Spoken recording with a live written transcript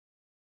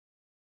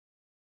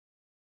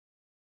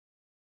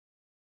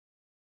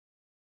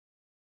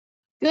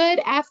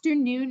Good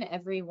afternoon,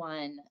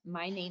 everyone.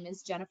 My name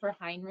is Jennifer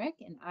Heinrich,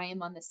 and I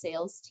am on the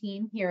sales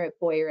team here at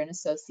Boyer and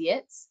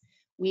Associates.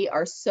 We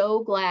are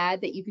so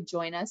glad that you could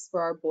join us for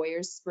our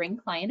Boyer's Spring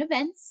Client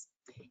Events.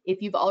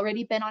 If you've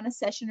already been on a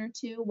session or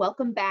two,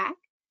 welcome back.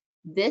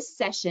 This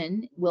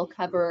session will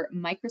cover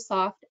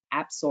Microsoft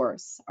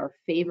AppSource, our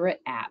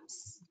favorite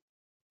apps.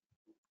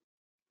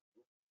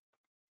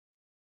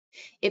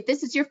 If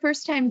this is your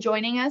first time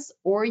joining us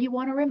or you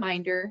want a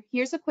reminder,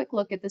 here's a quick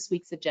look at this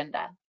week's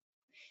agenda.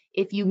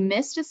 If you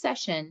missed a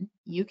session,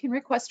 you can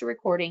request a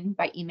recording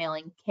by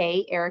emailing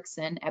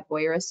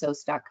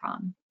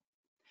kerickson@boyerassociates.com.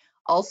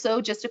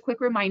 Also, just a quick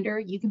reminder,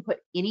 you can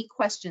put any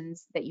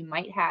questions that you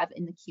might have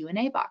in the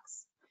Q&A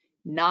box,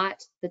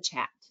 not the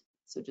chat.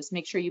 So just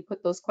make sure you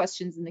put those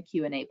questions in the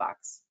Q&A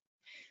box.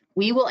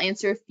 We will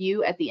answer a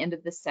few at the end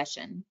of this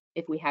session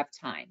if we have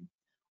time,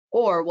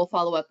 or we'll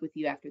follow up with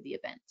you after the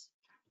event.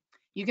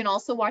 You can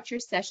also watch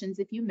your sessions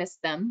if you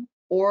missed them,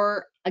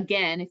 or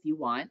again, if you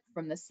want,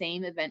 from the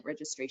same event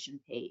registration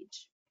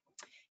page.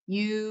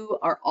 You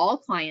are all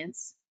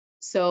clients,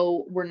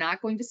 so we're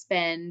not going to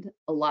spend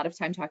a lot of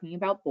time talking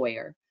about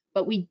Boyer,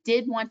 but we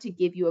did want to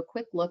give you a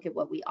quick look at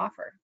what we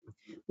offer.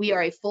 We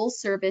are a full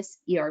service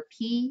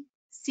ERP,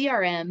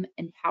 CRM,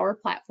 and Power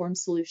Platform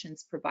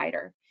solutions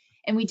provider,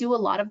 and we do a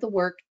lot of the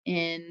work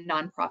in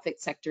nonprofit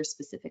sector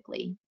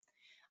specifically.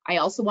 I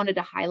also wanted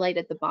to highlight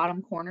at the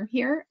bottom corner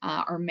here,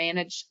 our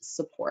managed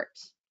support.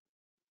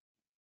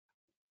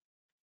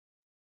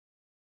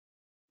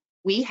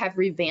 We have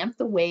revamped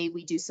the way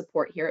we do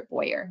support here at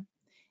Boyer.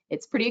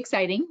 It's pretty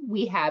exciting.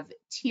 We have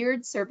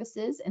tiered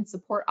services and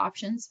support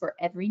options for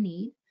every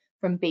need,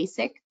 from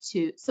basic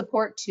to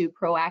support to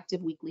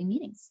proactive weekly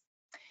meetings.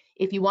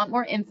 If you want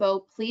more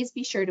info, please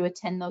be sure to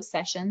attend those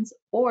sessions,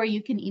 or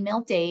you can email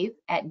Dave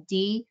at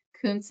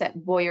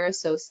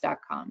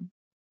dkuntz@boyerassociates.com.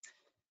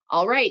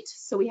 All right,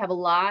 so we have a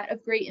lot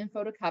of great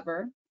info to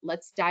cover.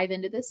 Let's dive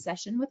into this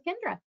session with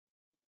Kendra.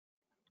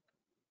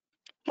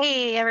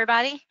 Hey,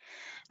 everybody.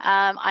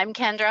 I'm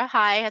Kendra.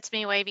 Hi, it's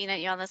me waving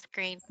at you on the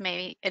screen,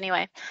 maybe.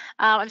 Anyway,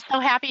 I'm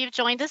so happy you've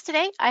joined us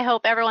today. I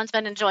hope everyone's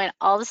been enjoying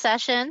all the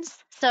sessions.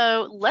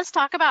 So let's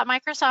talk about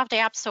Microsoft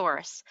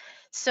AppSource.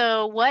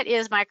 So what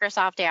is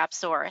Microsoft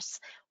AppSource?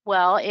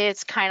 Well,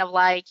 it's kind of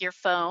like your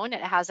phone.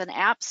 It has an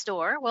app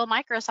store. Well,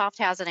 Microsoft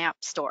has an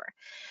app store.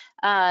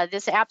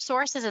 This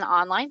AppSource is an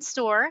online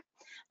store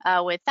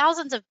with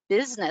thousands of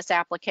business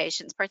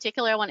applications.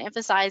 Particularly, I want to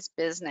emphasize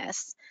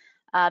business.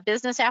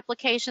 Business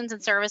applications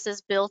and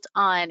services built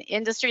on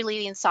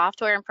industry-leading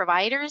software and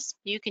providers.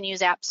 You can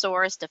use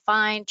AppSource to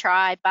find,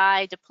 try,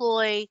 buy,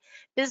 deploy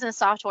business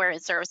software and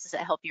services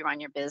that help you run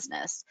your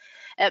business.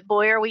 At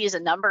Boyer, we use a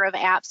number of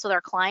apps with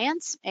our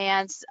clients,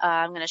 and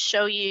I'm going to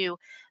show you.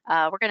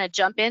 We're going to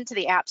jump into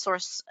the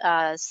AppSource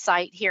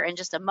site here in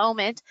just a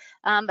moment,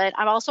 but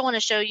I also want to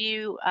show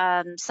you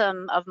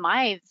some of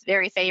my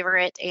very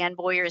favorite and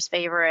Boyer's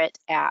favorite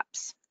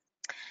apps.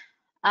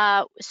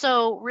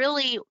 So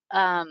really,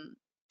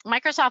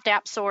 Microsoft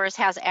AppSource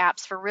has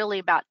apps for really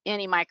about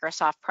any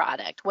Microsoft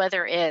product,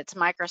 whether it's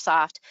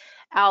Microsoft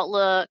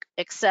Outlook,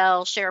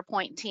 Excel,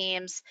 SharePoint,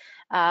 Teams,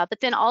 but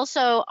then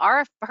also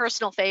our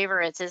personal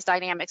favorites is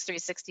Dynamics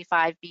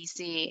 365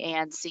 BC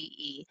and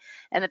CE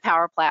and the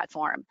Power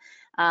Platform.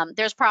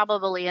 There's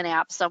probably an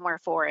app somewhere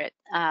for it.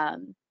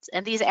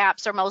 And these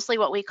apps are mostly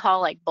what we call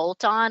like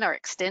bolt-on or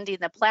extending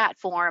the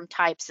platform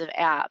types of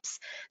apps.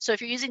 So if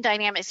you're using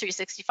Dynamics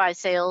 365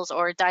 Sales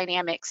or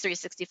Dynamics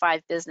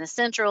 365 Business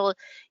Central,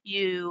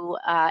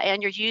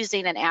 and you're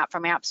using an app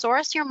from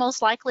AppSource, you're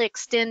most likely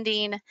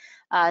extending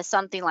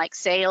something like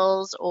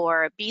Sales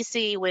or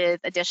BC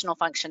with additional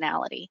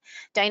functionality.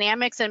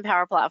 Dynamics and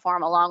Power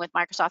Platform, along with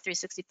Microsoft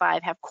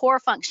 365, have core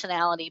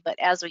functionality, but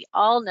as we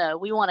all know,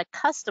 we want to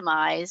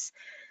customize.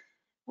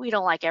 We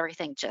don't like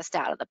everything just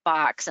out of the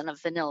box and a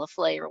vanilla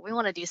flavor. We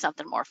want to do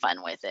something more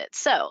fun with it.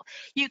 So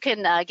you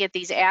can get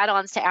these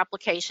add-ons to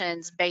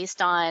applications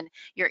based on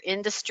your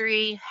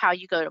industry, how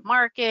you go to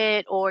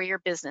market, or your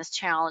business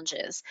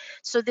challenges.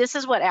 So this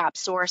is what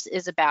AppSource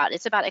is about.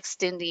 It's about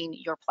extending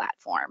your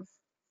platform.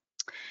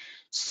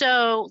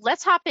 So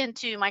let's hop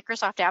into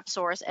Microsoft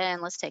AppSource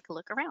and let's take a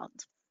look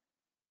around.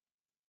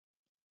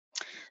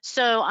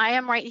 So I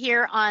am right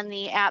here on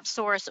the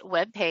AppSource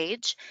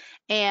webpage,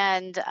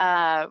 and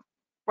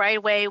right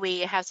away we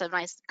have some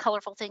nice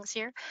colorful things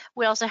here.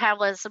 We also have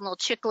some little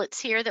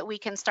chiclets here that we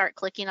can start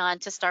clicking on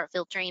to start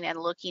filtering and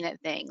looking at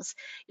things.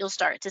 You'll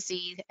start to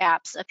see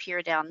apps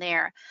appear down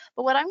there.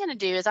 But what I'm going to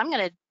do is I'm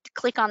going to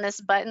click on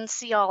this button,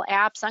 see all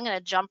apps. I'm going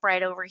to jump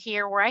right over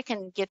here where I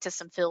can get to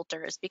some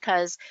filters,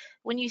 because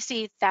when you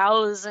see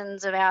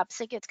thousands of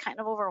apps, it gets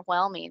kind of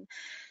overwhelming.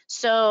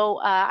 So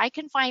I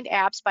can find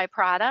apps by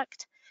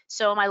product.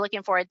 So am I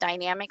looking for a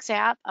Dynamics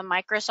app, a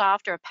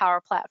Microsoft, or a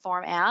Power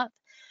Platform app?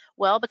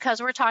 Well, because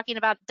we're talking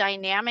about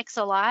Dynamics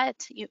a lot,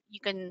 you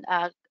can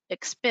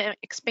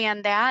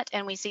expand that,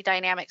 and we see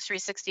Dynamics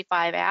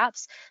 365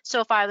 apps. So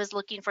if I was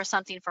looking for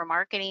something for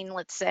marketing,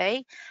 let's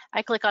say,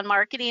 I click on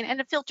marketing and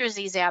it filters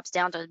these apps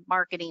down to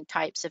marketing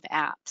types of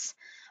apps.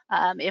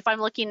 If I'm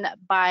looking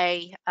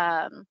by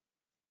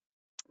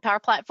Power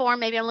Platform,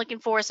 maybe I'm looking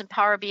for some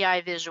Power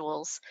BI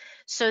visuals.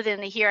 So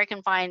then here I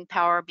can find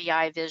Power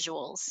BI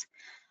visuals.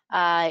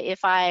 If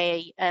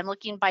I am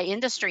looking by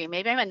industry,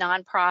 maybe I'm a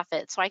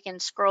nonprofit, so I can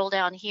scroll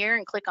down here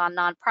and click on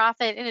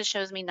nonprofit, and it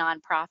shows me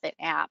nonprofit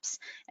apps.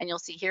 And you'll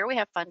see here we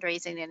have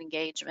fundraising and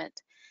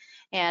engagement.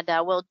 And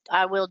I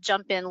will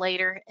jump in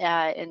later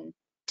and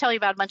tell you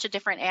about a bunch of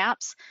different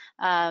apps.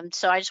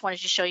 So I just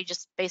wanted to show you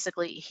just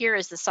basically here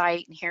is the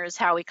site and here's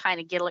how we kind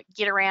of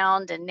get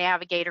around and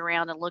navigate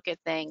around and look at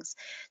things.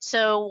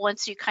 So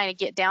once you kind of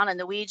get down in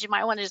the weeds, you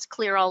might want to just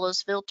clear all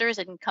those filters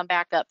and come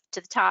back up to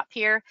the top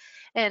here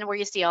and where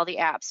you see all the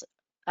apps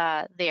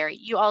there.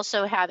 You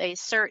also have a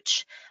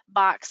search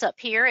box up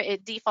here.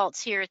 It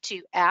defaults here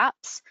to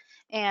apps.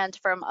 And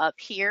from up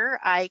here,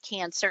 I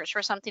can search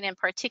for something in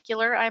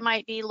particular. I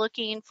might be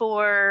looking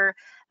for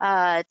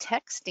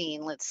texting,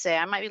 let's say.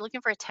 I might be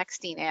looking for a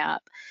texting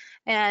app.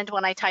 And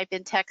when I type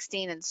in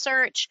texting and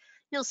search,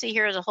 you'll see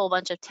here's a whole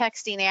bunch of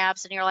texting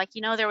apps. And you're like,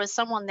 you know, there was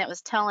someone that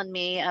was telling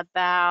me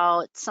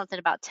about something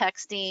about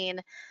texting,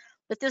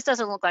 but this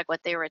doesn't look like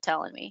what they were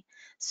telling me.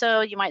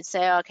 So you might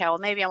say, okay, well,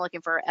 maybe I'm looking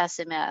for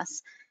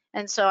SMS.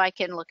 And so I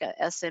can look at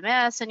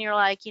SMS and you're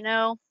like, you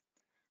know,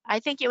 I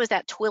think it was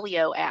that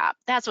Twilio app.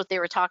 That's what they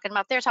were talking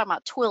about. They're talking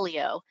about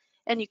Twilio,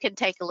 and you can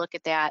take a look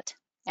at that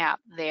app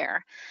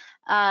there.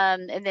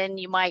 And then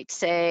you might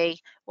say,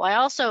 well, I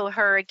also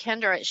heard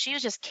Kendra, she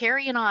was just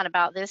carrying on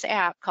about this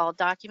app called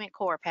Document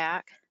Core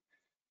Pack.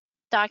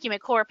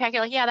 Document Core Pack,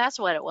 you're like, yeah, that's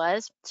what it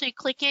was. So you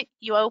click it,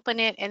 you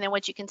open it, and then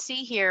what you can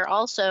see here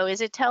also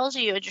is it tells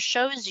you, it just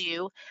shows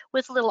you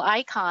with little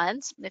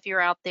icons. If you're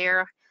out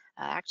there,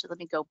 actually, let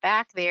me go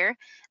back there.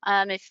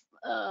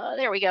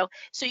 There we go.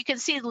 So you can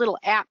see the little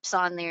apps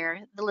on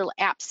there, the little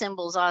app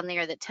symbols on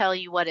there that tell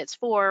you what it's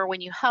for.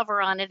 When you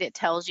hover on it, it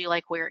tells you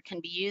like where it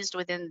can be used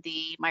within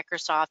the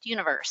Microsoft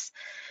universe.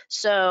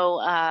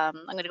 So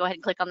I'm going to go ahead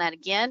and click on that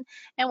again.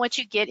 And what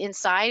you get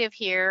inside of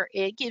here,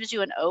 it gives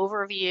you an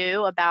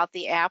overview about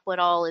the app, what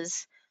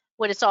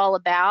it's all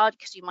about,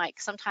 because you might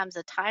sometimes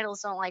the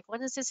titles don't like,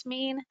 what does this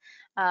mean?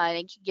 And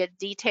you can get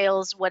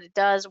details, what it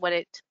does, what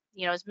it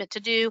is meant to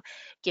do,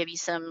 give you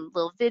some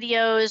little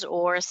videos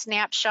or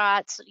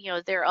snapshots,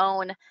 their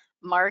own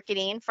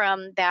marketing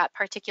from that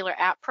particular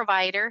app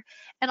provider.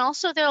 And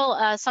also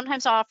they'll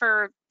sometimes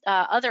offer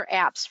other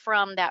apps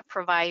from that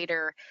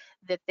provider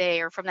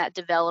from that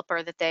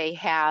developer that they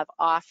have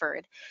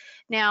offered.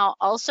 Now,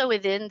 also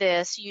within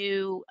this,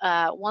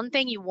 one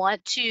thing you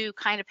want to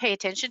kind of pay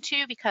attention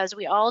to, because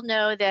we all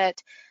know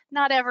that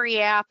not every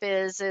app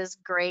is as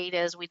great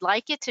as we'd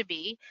like it to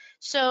be.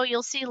 So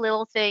you'll see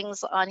little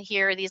things on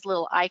here, these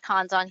little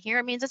icons on here.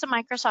 It means it's a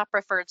Microsoft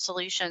preferred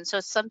solution. So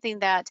it's something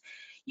that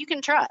you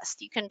can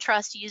trust. You can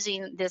trust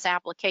using this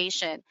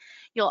application.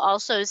 You'll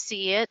also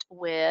see it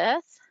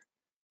with,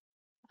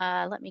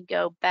 let me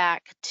go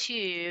back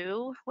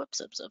to,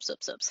 whoops.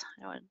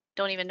 I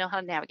don't even know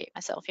how to navigate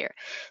myself here.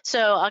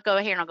 So I'll go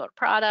here and I'll go to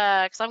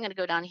products. I'm going to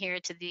go down here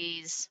to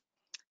these,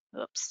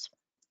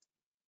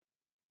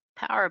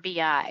 Power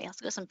BI. Let's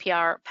go some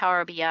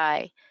Power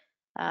BI.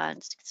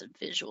 Just get some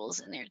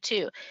visuals in there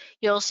too.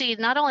 You'll see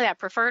not only that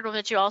preferred one,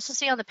 but you also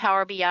see on the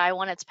Power BI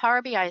one, it's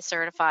Power BI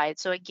certified.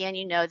 So again,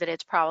 you know that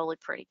it's probably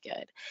pretty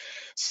good.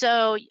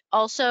 So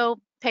also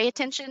pay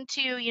attention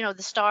to,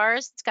 the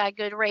stars. It's got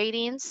good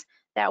ratings.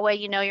 That way,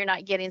 you're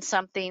not getting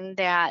something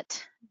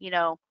that,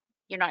 you're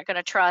not going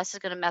to trust is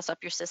going to mess up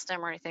your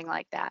system or anything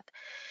like that.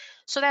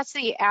 So that's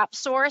the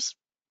AppSource.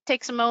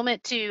 Takes a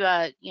moment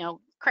to,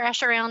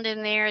 crash around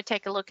in there,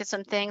 take a look at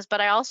some things.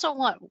 But I also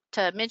want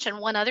to mention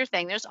one other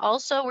thing. There's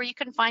also where you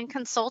can find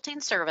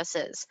consulting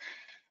services.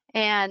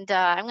 And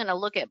I'm going to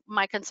look at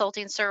my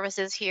consulting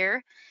services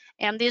here.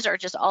 And these are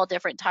just all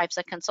different types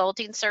of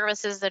consulting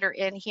services that are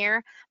in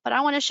here. But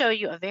I want to show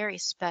you a very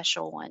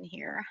special one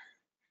here.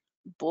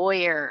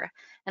 Boyer.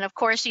 And of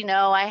course,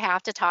 I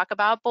have to talk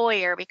about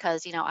Boyer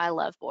because, I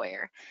love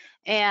Boyer.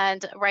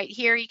 And right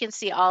here, you can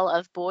see all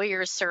of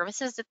Boyer's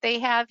services that they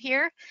have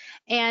here.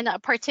 And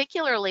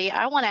particularly,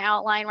 I want to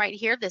outline right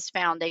here this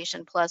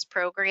Foundation Plus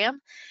program.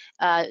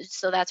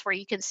 So that's where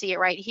you can see it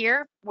right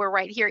here. We're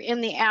right here in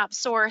the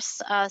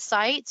AppSource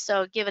site.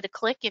 So give it a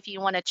click if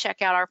you want to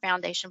check out our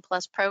Foundation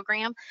Plus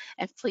program.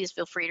 And please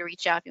feel free to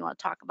reach out if you want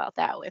to talk about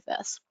that with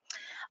us.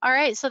 All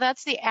right, so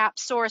that's the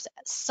AppSource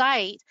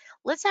site.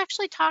 Let's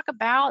actually talk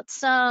about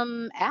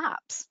some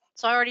apps.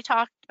 So I already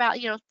talked about,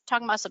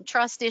 talking about some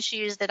trust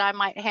issues that I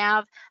might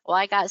have. Well,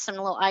 I got some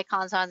little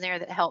icons on there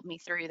that help me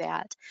through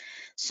that.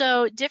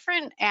 So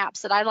different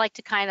apps that I like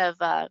to kind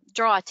of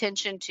draw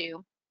attention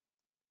to.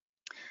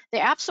 The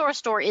AppSource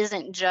store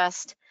isn't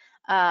just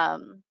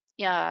other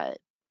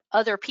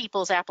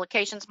people's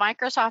applications.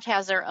 Microsoft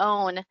has their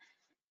own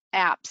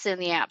apps in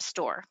the App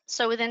Store.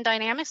 So within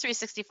Dynamics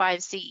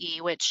 365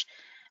 CE, which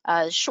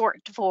is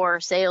short for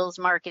sales,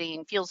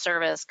 marketing, field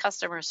service,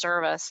 customer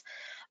service,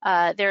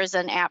 there's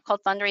an app called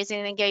Fundraising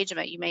and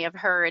Engagement. You may have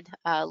heard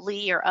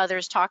Lee or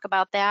others talk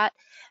about that.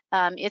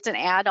 It's an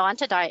add-on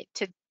to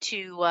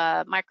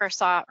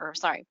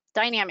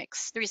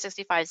Dynamics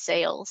 365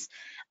 Sales.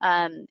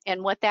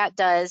 And what that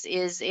does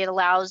is it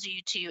allows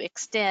you to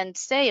extend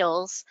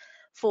sales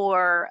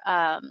for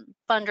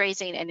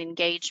fundraising and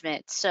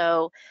engagement.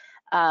 So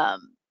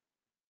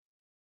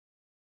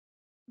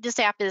this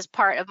app is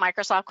part of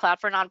Microsoft Cloud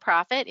for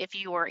Nonprofit. If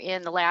you were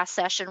in the last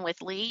session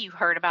with Lee, you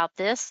heard about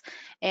this,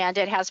 and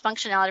it has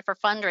functionality for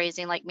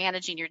fundraising like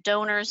managing your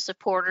donors,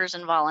 supporters,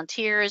 and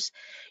volunteers.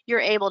 You're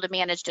able to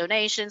manage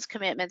donations,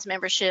 commitments,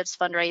 memberships,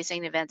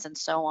 fundraising, events, and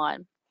so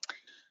on.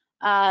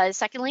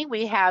 Secondly,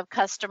 we have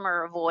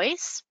Customer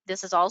Voice.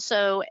 This is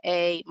also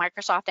a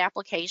Microsoft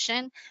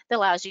application that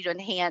allows you to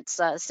enhance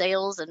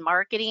sales and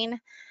marketing.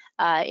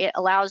 It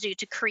allows you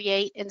to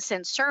create and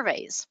send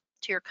surveys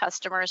to your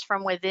customers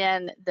from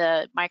within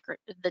the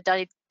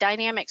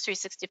Dynamics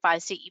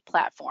 365 CE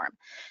platform.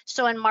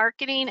 So in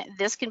marketing,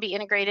 this can be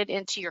integrated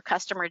into your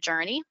customer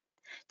journey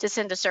to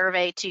send a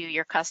survey to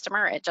your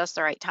customer at just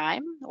the right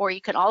time, or you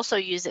can also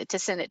use it to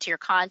send it to your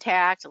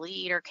contact,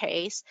 lead, or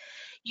case.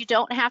 You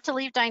don't have to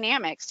leave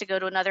Dynamics to go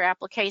to another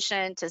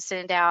application to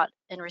send out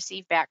and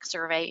receive back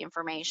survey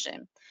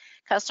information.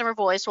 Customer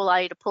Voice will allow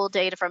you to pull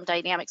data from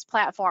Dynamics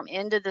platform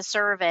into the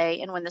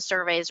survey, and when the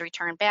survey is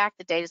returned back,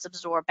 the data is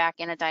absorbed back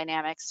into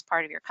Dynamics as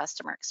part of your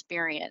customer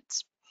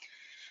experience.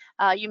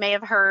 You may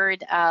have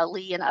heard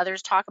Lee and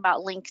others talk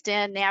about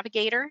LinkedIn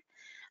Navigator.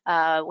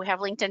 We have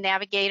LinkedIn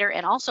Navigator,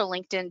 and also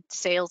LinkedIn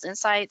Sales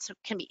Insights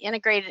can be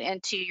integrated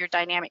into your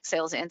dynamic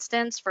sales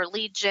instance for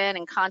lead gen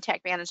and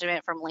contact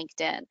management from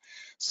LinkedIn.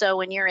 So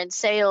when you're in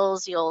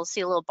sales, you'll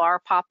see a little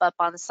bar pop up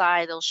on the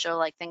side. It'll show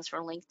like things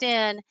from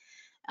LinkedIn.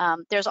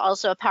 There's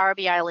also a Power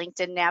BI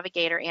LinkedIn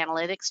Navigator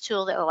analytics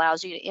tool that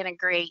allows you to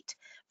integrate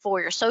for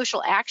your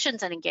social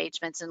actions and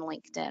engagements in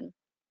LinkedIn.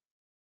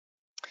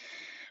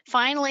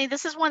 Finally,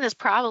 this is one that's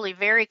probably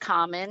very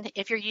common.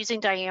 If you're using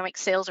Dynamics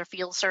Sales or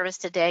Field Service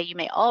today, you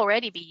may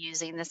already be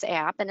using this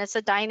app, and it's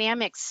a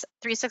Dynamics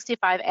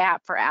 365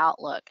 app for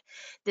Outlook.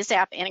 This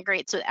app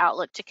integrates with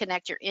Outlook to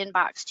connect your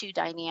inbox to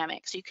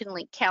Dynamics. You can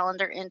link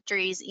calendar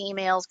entries,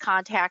 emails,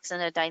 contacts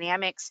into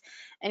Dynamics,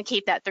 and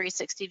keep that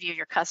 360 view of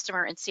your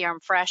customer and see them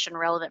fresh and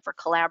relevant for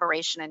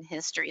collaboration and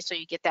history. So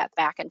you get that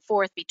back and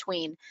forth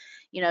between,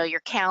 your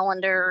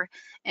calendar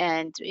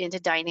and into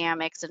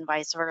Dynamics and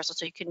vice versa.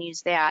 So you can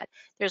use that.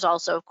 There's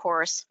also, of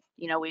course,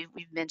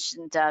 we've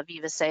mentioned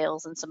Viva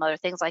Sales and some other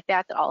things like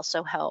that that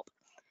also help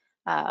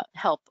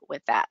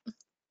with that.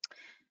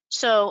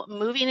 So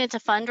moving into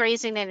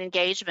fundraising and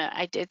engagement,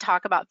 I did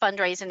talk about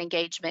fundraising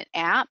engagement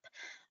app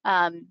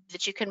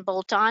that you can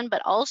bolt on,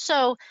 but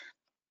also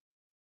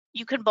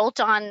you can bolt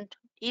on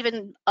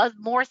even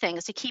more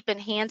things to keep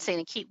enhancing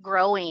and keep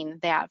growing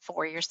that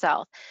for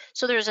yourself.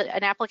 So there's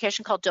an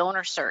application called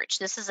Donor Search.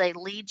 This is a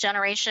lead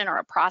generation or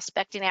a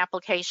prospecting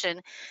application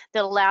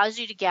that allows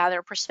you to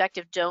gather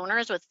prospective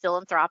donors with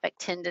philanthropic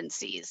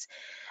tendencies.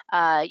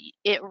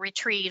 It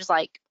retrieves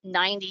like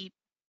 90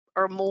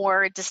 or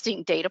more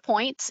distinct data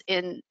points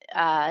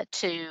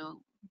to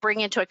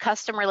bring into a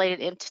custom related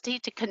entity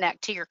to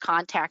connect to your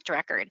contact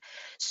record.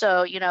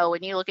 So,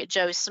 when you look at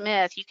Joe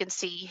Smith, you can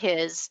see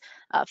his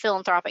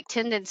philanthropic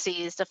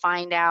tendencies to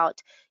find out,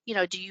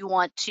 do you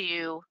want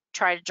to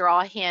try to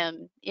draw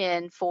him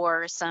in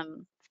for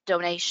some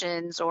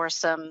donations or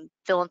some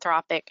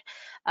philanthropic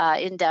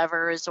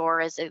endeavors,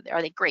 or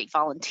are they great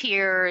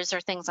volunteers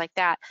or things like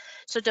that?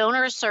 So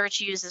Donor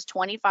Search uses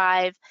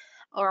 25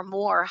 or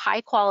more high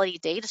quality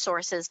data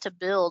sources to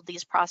build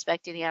these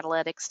prospecting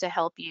analytics to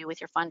help you with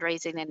your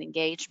fundraising and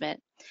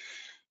engagement.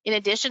 In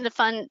addition to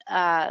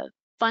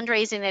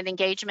fundraising and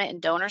engagement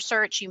and Donor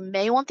Search, you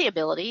may want the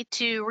ability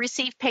to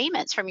receive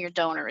payments from your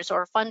donors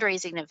or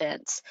fundraising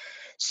events.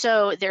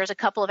 So there's a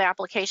couple of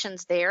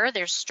applications there.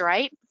 There's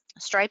Stripe.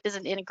 Stripe is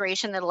an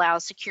integration that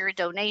allows secure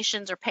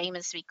donations or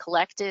payments to be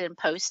collected and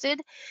posted,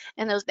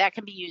 and that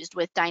can be used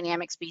with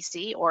Dynamics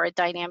BC or a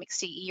Dynamics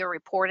CE or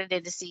reported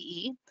into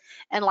CE.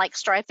 And like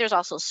Stripe, there's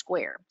also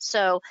Square.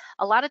 So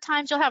a lot of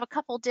times you'll have a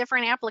couple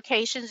different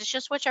applications. It's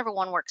just whichever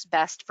one works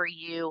best for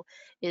you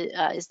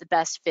is the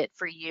best fit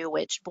for you,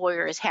 which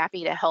Boyer is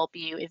happy to help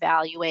you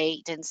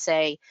evaluate and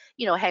say,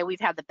 hey,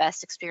 we've had the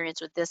best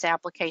experience with this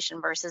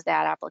application versus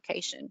that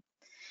application.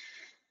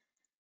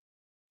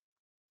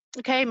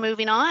 Okay,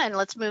 moving on,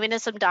 let's move into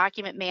some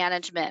document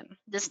management.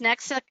 This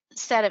next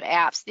set of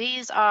apps,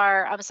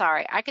 I'm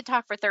sorry, I could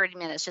talk for 30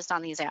 minutes just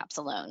on these apps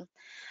alone.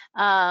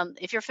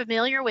 If you're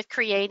familiar with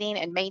creating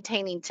and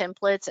maintaining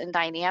templates in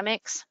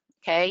Dynamics,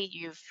 okay,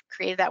 you've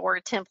created that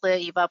Word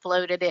template, you've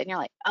uploaded it, and you're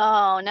like,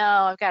 oh no,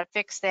 I've got to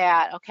fix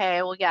that.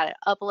 Okay, we got to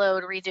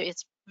upload, redo.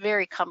 It's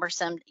very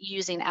cumbersome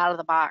using out of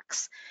the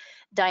box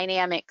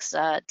Dynamics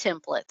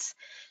templates.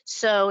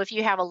 So if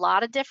you have a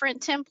lot of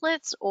different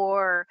templates,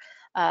 or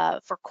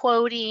for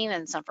quoting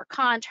and some for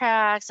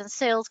contracts and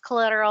sales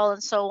collateral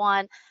and so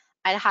on,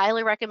 I'd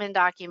highly recommend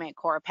Document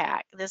Core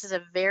Pack. This is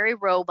a very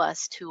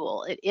robust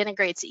tool. It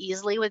integrates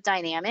easily with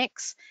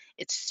Dynamics.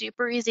 It's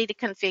super easy to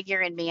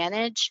configure and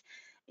manage.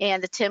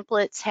 and the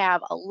templates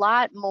have a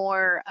lot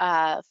more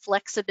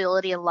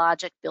flexibility and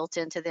logic built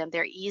into them.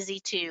 They're easy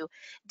to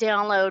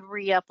download,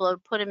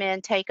 re-upload, put them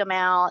in, take them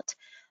out.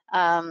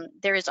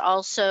 There is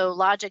also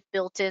logic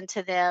built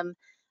into them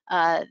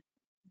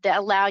that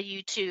allow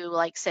you to,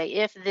 like, say,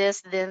 if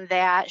this, then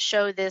that,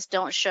 show this,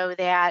 don't show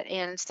that.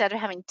 And instead of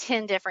having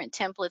 10 different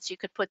templates, you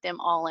could put them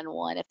all in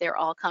one if they're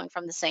all coming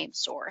from the same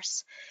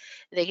source.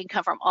 They can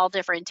come from all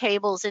different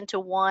tables into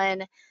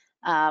one.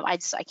 I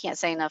can't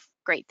say enough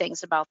great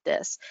things about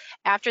this.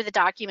 After the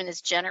document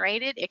is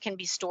generated, it can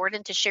be stored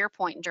into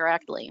SharePoint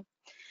directly.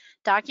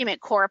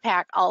 Document Core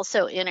Pack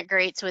also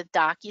integrates with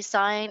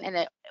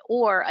DocuSign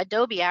or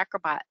Adobe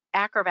Acrobat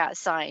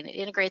Sign. It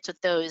integrates with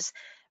those.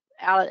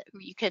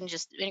 You can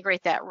just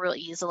integrate that real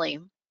easily.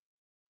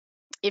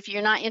 If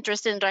you're not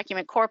interested in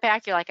Document Core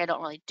Pack, you're like, I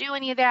don't really do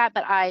any of that,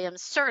 but I am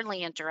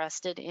certainly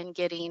interested in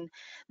getting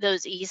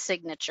those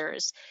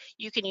e-signatures.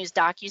 You can use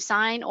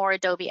DocuSign or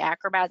Adobe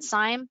Acrobat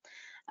Sign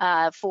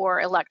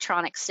for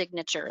electronic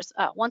signatures.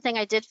 One thing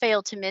I did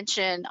fail to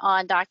mention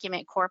on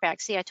Document Core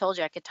Pack, see, I told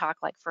you I could talk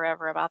like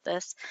forever about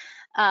this,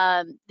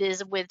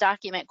 is with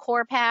Document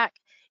Core Pack,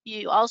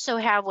 you also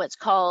have what's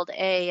called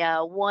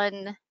a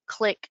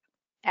one-click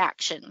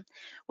action,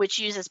 which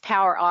uses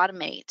Power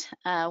Automate,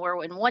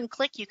 where in one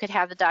click you could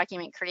have the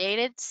document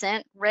created,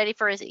 sent, ready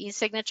for his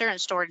e-signature, and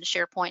stored in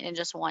SharePoint in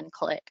just one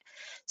click.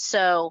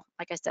 So,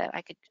 like I said,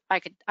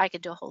 I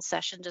could do a whole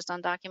session just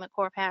on Document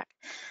Core Pack.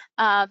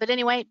 But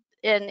anyway,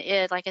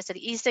 like I said,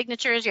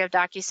 e-signatures, you have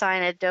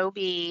DocuSign,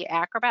 Adobe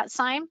Acrobat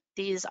Sign.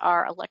 These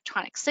are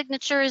electronic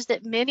signatures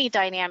that many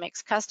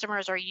Dynamics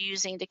customers are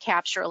using to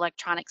capture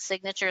electronic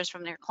signatures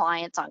from their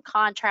clients on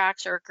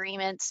contracts or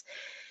agreements,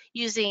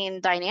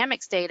 using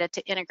Dynamics data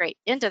to integrate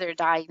into their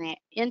document,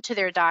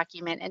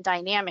 and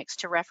Dynamics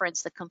to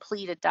reference the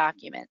completed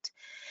document.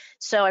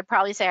 So I'd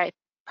probably say I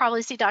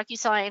probably see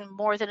DocuSign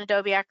more than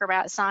Adobe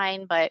Acrobat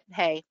Sign, but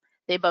hey,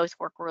 they both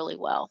work really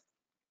well.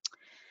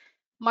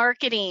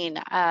 Marketing,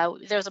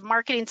 there's a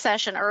marketing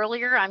session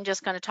earlier. I'm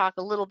just going to talk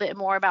a little bit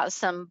more about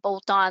some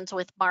bolt-ons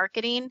with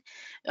marketing.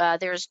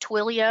 There's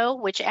Twilio,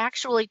 which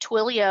actually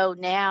Twilio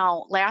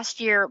now, last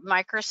year,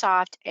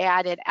 Microsoft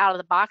added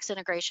out-of-the-box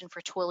integration for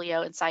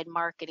Twilio inside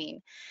marketing.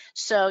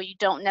 So you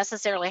don't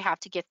necessarily have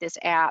to get this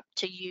app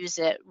to use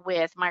it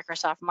with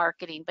Microsoft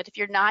Marketing. But if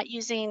you're not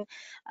using,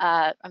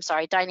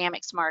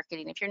 Dynamics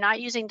Marketing, if you're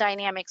not using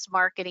Dynamics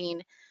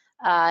Marketing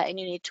and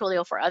you need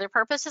Twilio for other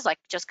purposes, like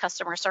just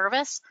customer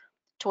service,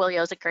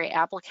 Twilio is a great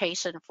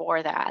application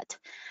for that.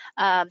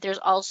 There's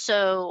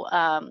also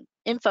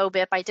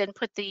InfoBip. I didn't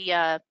put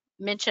the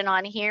mention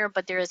on here,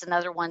 but there is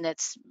another one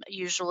that's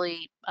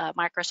usually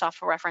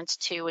Microsoft reference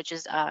to, which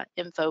is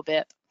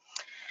InfoBip.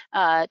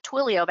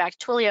 Twilio, back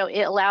to Twilio,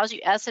 it allows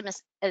you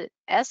SMS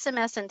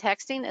and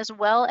texting as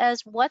well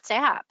as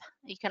WhatsApp.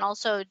 You can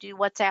also do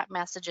WhatsApp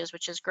messages,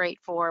 which is great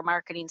for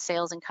marketing,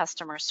 sales, and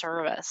customer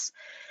service.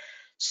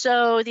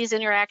 So these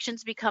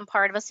interactions become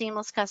part of a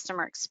seamless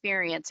customer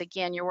experience.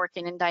 Again, you're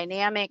working in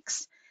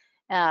Dynamics.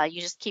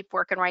 You just keep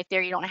working right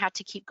there. You don't have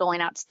to keep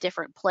going out to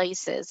different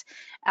places.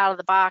 Out of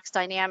the box,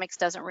 Dynamics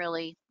doesn't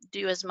really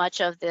do as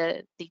much of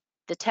the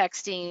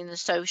texting, the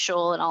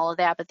social, and all of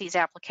that, but these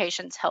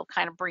applications help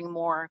kind of bring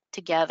more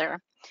together.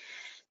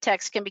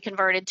 Text can be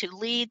converted to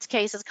leads,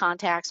 cases,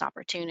 contacts,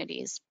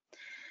 opportunities.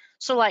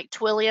 So like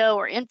Twilio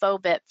or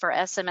InfoBip for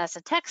SMS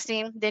and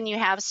texting, then you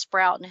have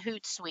Sprout and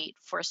Hootsuite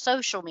for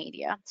social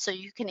media. So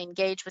you can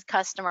engage with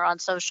customer on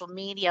social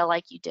media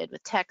like you did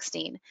with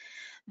texting.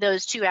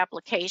 Those two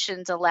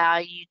applications allow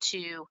you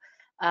to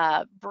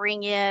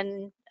bring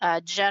in,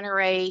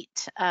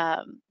 generate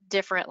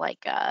different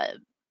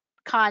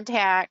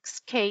contacts,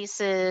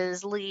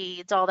 cases,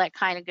 leads, all that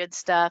kind of good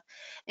stuff,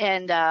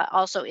 and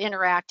also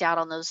interact out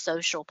on those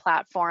social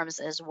platforms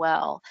as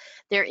well.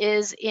 There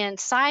is,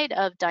 inside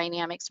of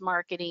Dynamics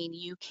Marketing,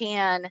 you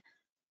can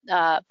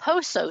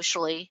post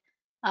socially,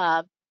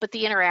 but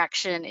the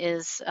interaction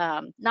is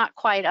not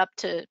quite up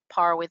to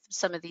par with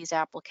some of these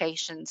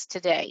applications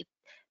today.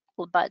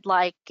 But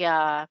like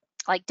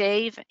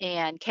Dave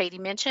and Katie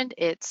mentioned,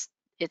 it's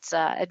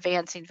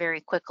advancing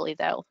very quickly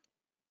though.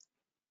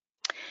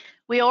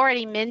 We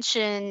already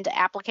mentioned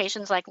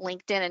applications like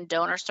LinkedIn and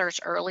Donor Search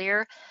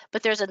earlier,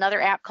 but there's another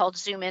app called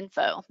Zoom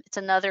Info. It's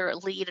another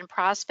lead and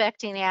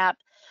prospecting app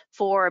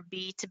for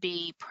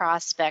B2B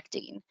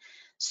prospecting.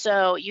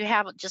 So you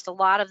have just a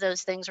lot of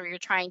those things where you're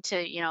trying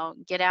to,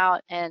 get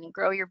out and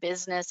grow your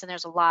business, and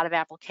there's a lot of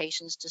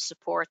applications to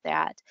support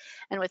that.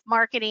 And with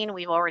marketing,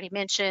 we've already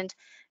mentioned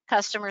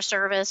customer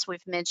service.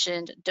 We've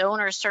mentioned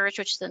Donor Search,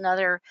 which is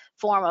another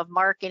form of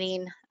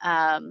marketing,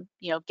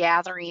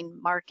 gathering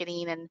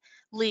marketing and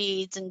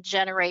leads and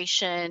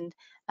generation,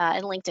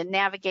 and LinkedIn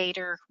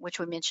Navigator, which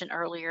we mentioned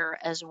earlier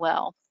as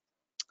well.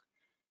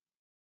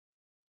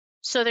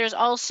 So there's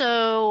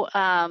also,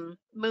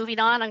 moving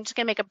on, I'm just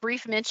going to make a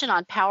brief mention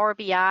on Power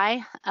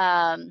BI.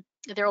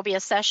 There will be a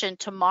session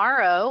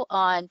tomorrow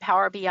on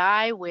Power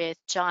BI with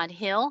John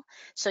Hill.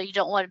 So you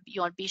want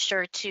to be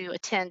sure to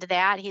attend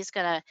that. He's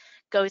going to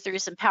go through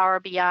some Power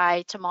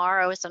BI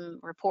tomorrow, some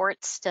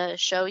reports to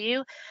show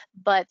you.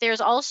 But there's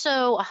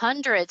also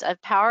hundreds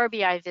of Power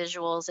BI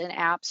visuals in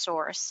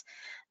AppSource.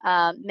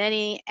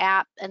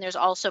 And there's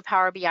also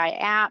Power BI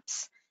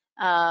apps.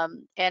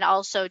 And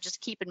also just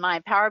keep in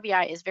mind, Power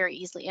BI is very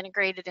easily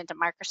integrated into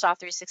Microsoft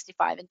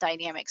 365 and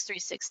Dynamics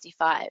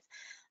 365.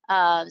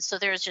 So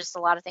there's just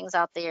a lot of things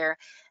out there.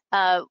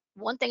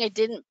 One thing I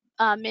didn't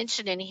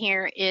mention in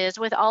here is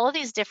with all of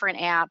these different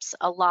apps,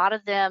 a lot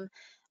of them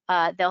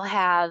they'll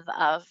have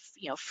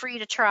free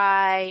to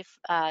try,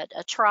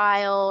 a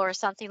trial or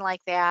something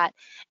like that.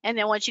 And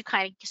then once you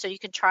so you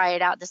can try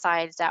it out,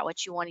 decide is that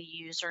what you want to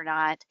use or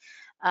not.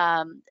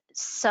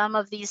 Some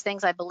of these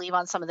things, I believe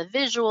on some of the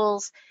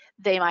visuals,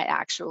 they might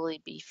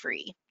actually be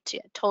free to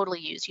totally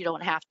use. You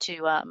don't have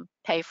to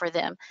pay for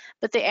them.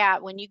 But the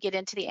app, when you get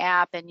into the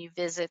app and you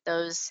visit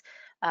those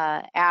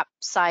app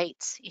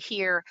sites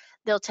here,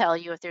 they'll tell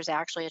you if there's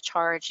actually a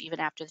charge even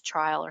after the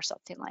trial or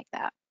something like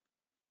that.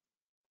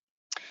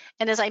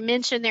 And as I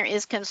mentioned, there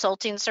is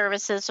consulting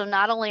services. So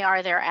not only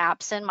are there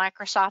apps in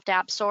Microsoft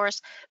AppSource,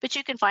 but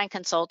you can find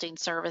consulting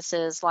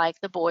services like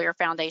the Boyer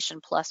Foundation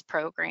Plus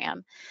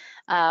program.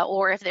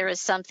 Or if there is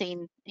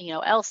something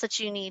else that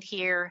you need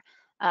here,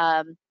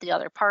 the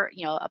other part,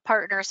 a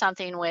partner or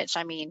something, which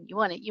I mean, you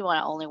want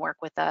to only work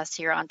with us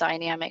here on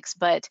Dynamics.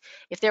 But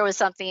if there was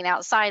something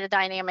outside of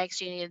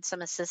Dynamics you needed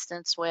some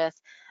assistance with,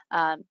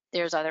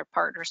 there's other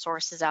partner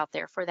sources out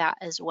there for that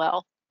as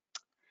well.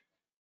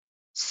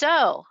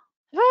 So,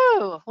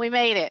 we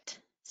made it.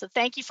 So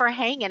thank you for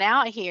hanging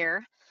out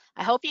here.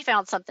 I hope you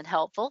found something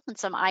helpful and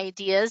some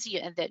ideas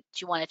that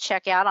you want to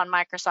check out on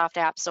Microsoft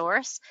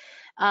AppSource.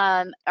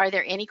 Are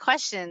there any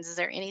questions? Is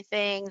there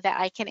anything that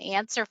I can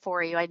answer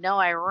for you? I know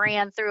I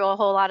ran through a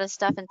whole lot of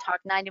stuff and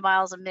talked 90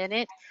 miles a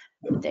minute.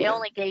 They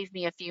only gave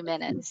me a few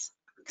minutes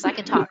because I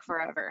can talk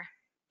forever.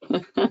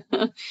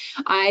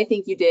 I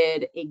think you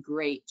did a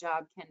great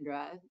job,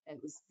 Kendra. It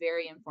was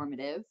very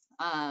informative.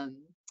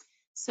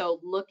 So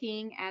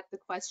looking at the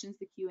questions,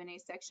 the Q&A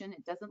section,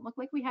 it doesn't look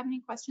like we have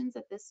any questions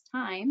at this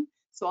time.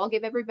 So I'll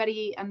give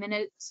everybody a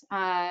minute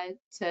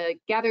to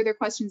gather their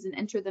questions and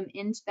enter them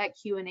into that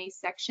Q&A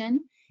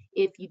section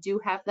if you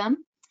do have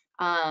them.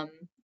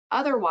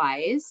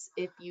 Otherwise,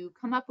 if you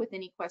come up with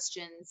any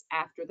questions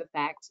after the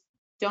fact,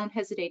 don't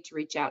hesitate to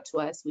reach out to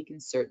us. We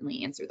can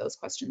certainly answer those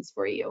questions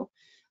for you.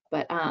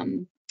 But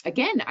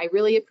again, I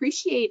really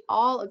appreciate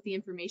all of the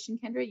information,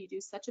 Kendra. You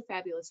do such a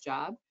fabulous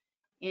job.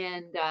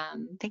 And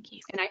thank you.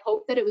 And I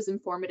hope that it was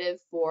informative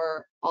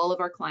for all of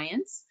our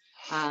clients.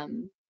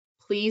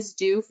 Please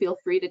do feel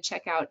free to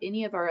check out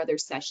any of our other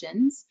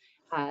sessions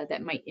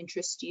that might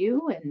interest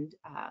you. And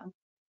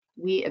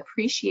we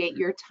appreciate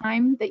your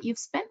time that you've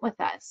spent with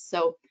us.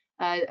 So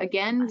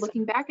again, Awesome.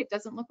 Looking back, it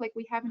doesn't look like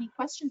we have any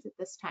questions at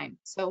this time.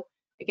 So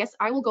I guess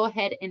I will go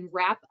ahead and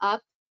wrap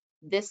up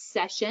this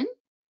session.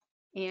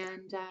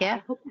 And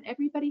I hope that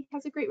everybody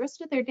has a great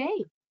rest of their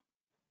day.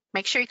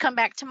 Make sure you come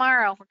back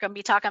tomorrow. We're going to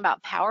be talking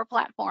about Power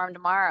Platform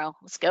tomorrow.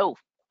 Let's go.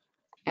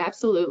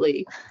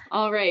 Absolutely.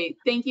 All right.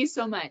 Thank you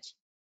so much.